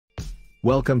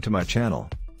Welcome to my channel.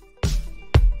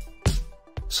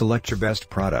 Select your best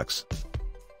products.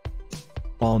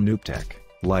 All noob tech.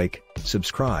 Like,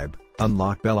 subscribe,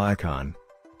 unlock bell icon.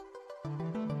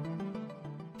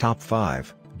 Top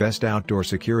 5 Best Outdoor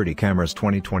Security Cameras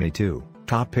 2022,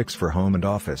 Top Picks for Home and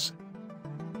Office.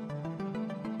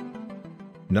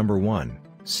 Number 1.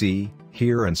 See,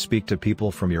 hear and speak to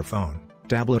people from your phone,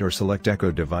 tablet or select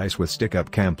Echo device with Stick-Up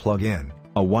Cam plug-in,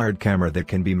 a wired camera that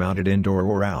can be mounted indoor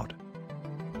or out.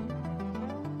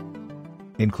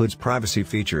 Includes privacy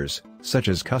features, such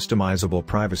as customizable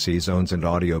privacy zones and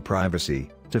audio privacy,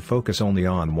 to focus only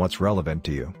on what's relevant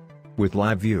to you. With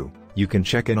Live View, you can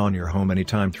check in on your home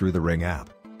anytime through the Ring app.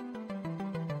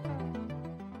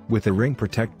 With the Ring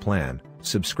Protect plan,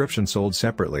 subscription sold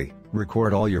separately,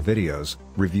 record all your videos,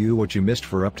 review what you missed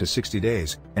for up to 60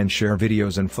 days, and share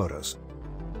videos and photos.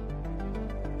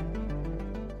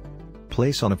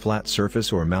 Place on a flat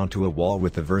surface or mount to a wall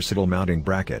with the versatile mounting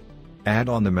bracket. Add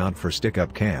on the mount for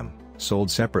Stick-Up Cam,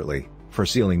 sold separately, for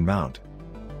ceiling mount.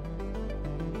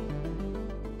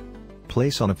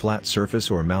 Place on a flat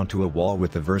surface or mount to a wall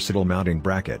with the versatile mounting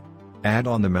bracket. Add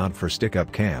on the mount for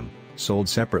Stick-Up Cam, sold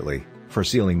separately, for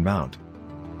ceiling mount.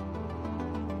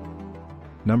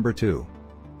 Number 2.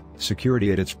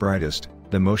 Security at its brightest.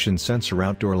 The motion sensor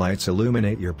outdoor lights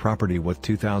illuminate your property with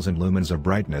 2000 lumens of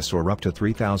brightness or up to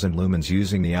 3000 lumens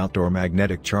using the outdoor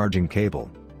magnetic charging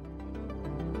cable.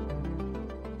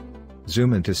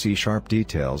 Zoom in to see sharp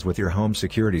details with your home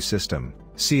security system.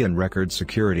 See and record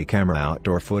security camera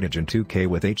outdoor footage in 2K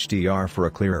with HDR for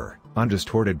a clearer,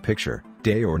 undistorted picture,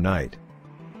 day or night.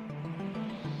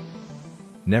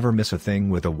 Never miss a thing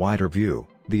with a wider view.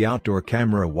 The Outdoor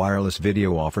Camera Wireless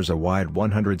Video offers a wide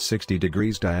 160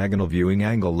 degrees diagonal viewing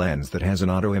angle lens that has an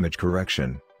auto image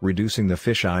correction, reducing the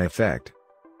fisheye effect.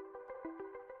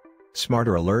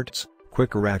 Smarter alerts,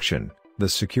 quicker action. The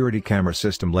security camera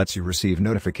system lets you receive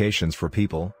notifications for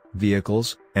people,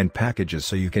 vehicles, and packages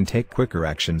so you can take quicker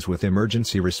actions with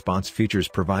emergency response features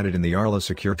provided in the Arlo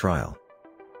Secure Trial.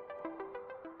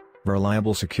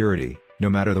 Reliable security,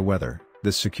 no matter the weather.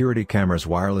 The security camera's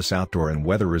wireless outdoor and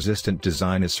weather-resistant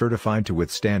design is certified to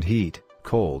withstand heat,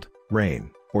 cold, rain,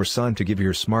 or sun to give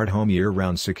your smart home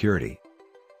year-round security.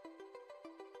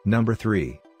 Number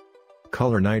 3.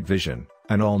 Color Night Vision.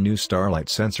 An all-new Starlight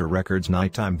sensor records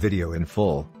nighttime video in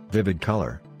full, vivid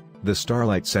color. The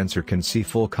Starlight sensor can see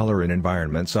full color in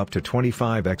environments up to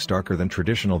 25x darker than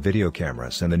traditional video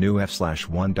cameras, and the new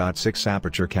f/1.6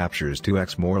 aperture captures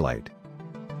 2x more light.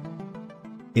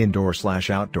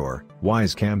 Indoor/outdoor,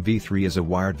 WiseCam V3 is a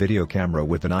wired video camera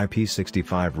with an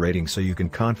IP65 rating, so you can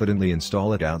confidently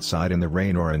install it outside in the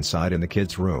rain or inside in the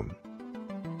kids' room.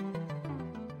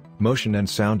 Motion and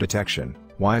sound detection.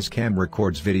 WiseCam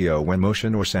records video when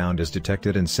motion or sound is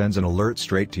detected and sends an alert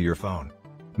straight to your phone.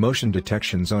 Motion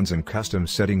detection zones and custom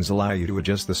settings allow you to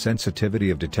adjust the sensitivity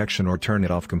of detection or turn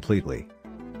it off completely.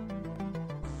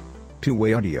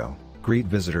 Two-way audio. Greet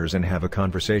visitors and have a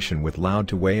conversation with loud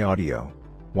two-way audio.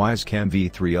 WiseCam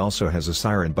V3 also has a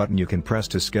siren button you can press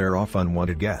to scare off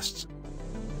unwanted guests.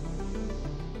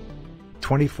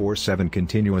 24/7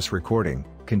 continuous recording.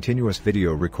 Continuous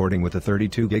video recording with a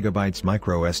 32GB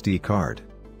micro SD card.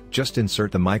 Just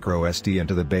insert the micro SD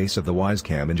into the base of the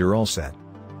WiseCam and you're all set.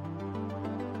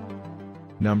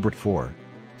 Number 4.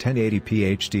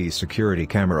 1080p HD security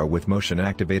camera with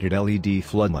motion-activated LED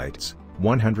floodlights,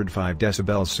 105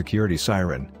 decibels security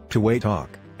siren, two-way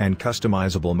talk, and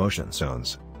customizable motion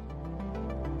zones.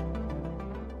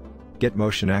 Get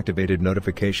motion-activated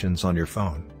notifications on your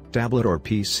phone, tablet or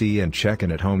PC and check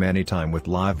in at home anytime with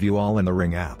Live View all in the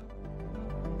Ring app.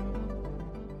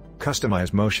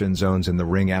 Customize motion zones in the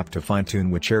Ring app to fine-tune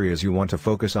which areas you want to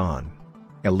focus on.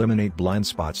 Eliminate blind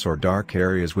spots or dark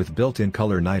areas with built-in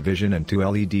color night vision and 2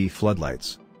 LED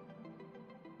floodlights.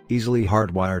 Easily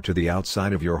hardwire to the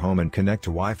outside of your home and connect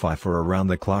to Wi-Fi for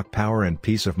around-the-clock power and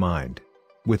peace of mind.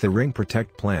 With the Ring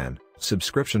Protect plan,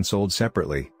 subscription sold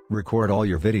separately, record all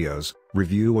your videos,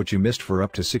 review what you missed for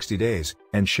up to 60 days,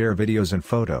 and share videos and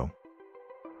photo.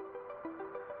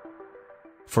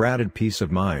 For added peace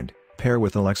of mind, pair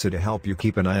with Alexa to help you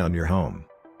keep an eye on your home.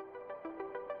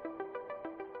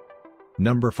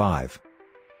 Number 5.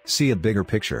 See a bigger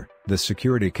picture. The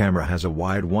security camera has a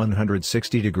wide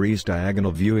 160 degrees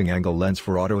diagonal viewing angle lens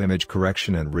for auto image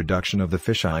correction and reduction of the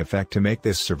fisheye effect to make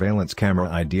this surveillance camera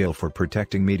ideal for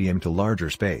protecting medium to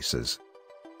larger spaces.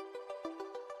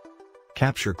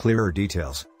 Capture clearer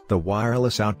details. The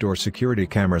wireless outdoor security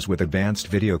cameras with advanced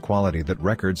video quality that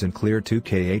records in clear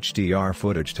 2K HDR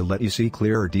footage to let you see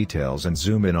clearer details and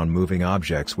zoom in on moving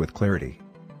objects with clarity.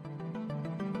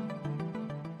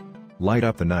 Light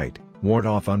up the night. Ward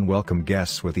off unwelcome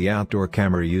guests with the outdoor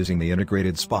camera using the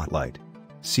integrated spotlight.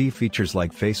 See features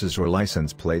like faces or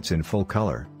license plates in full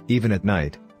color, even at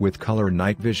night, with color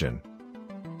night vision.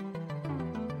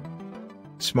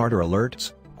 Smarter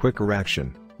alerts, quicker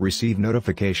action. Receive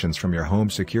notifications from your home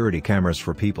security cameras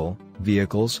for people,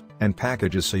 vehicles, and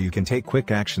packages so you can take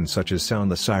quick action such as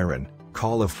sound the siren,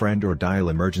 call a friend or dial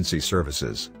emergency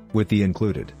services, with the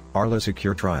included Arlo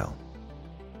Secure trial.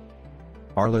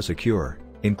 Arlo Secure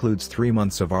includes 3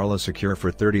 months of Arlo Secure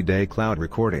for 30-day cloud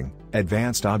recording,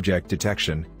 advanced object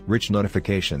detection, rich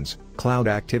notifications, cloud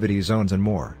activity zones and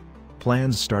more.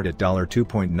 Plans start at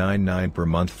 $2.99 per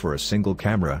month for a single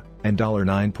camera, and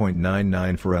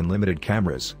 $9.99 for unlimited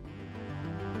cameras.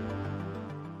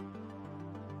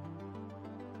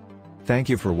 Thank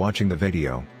you for watching the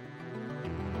video.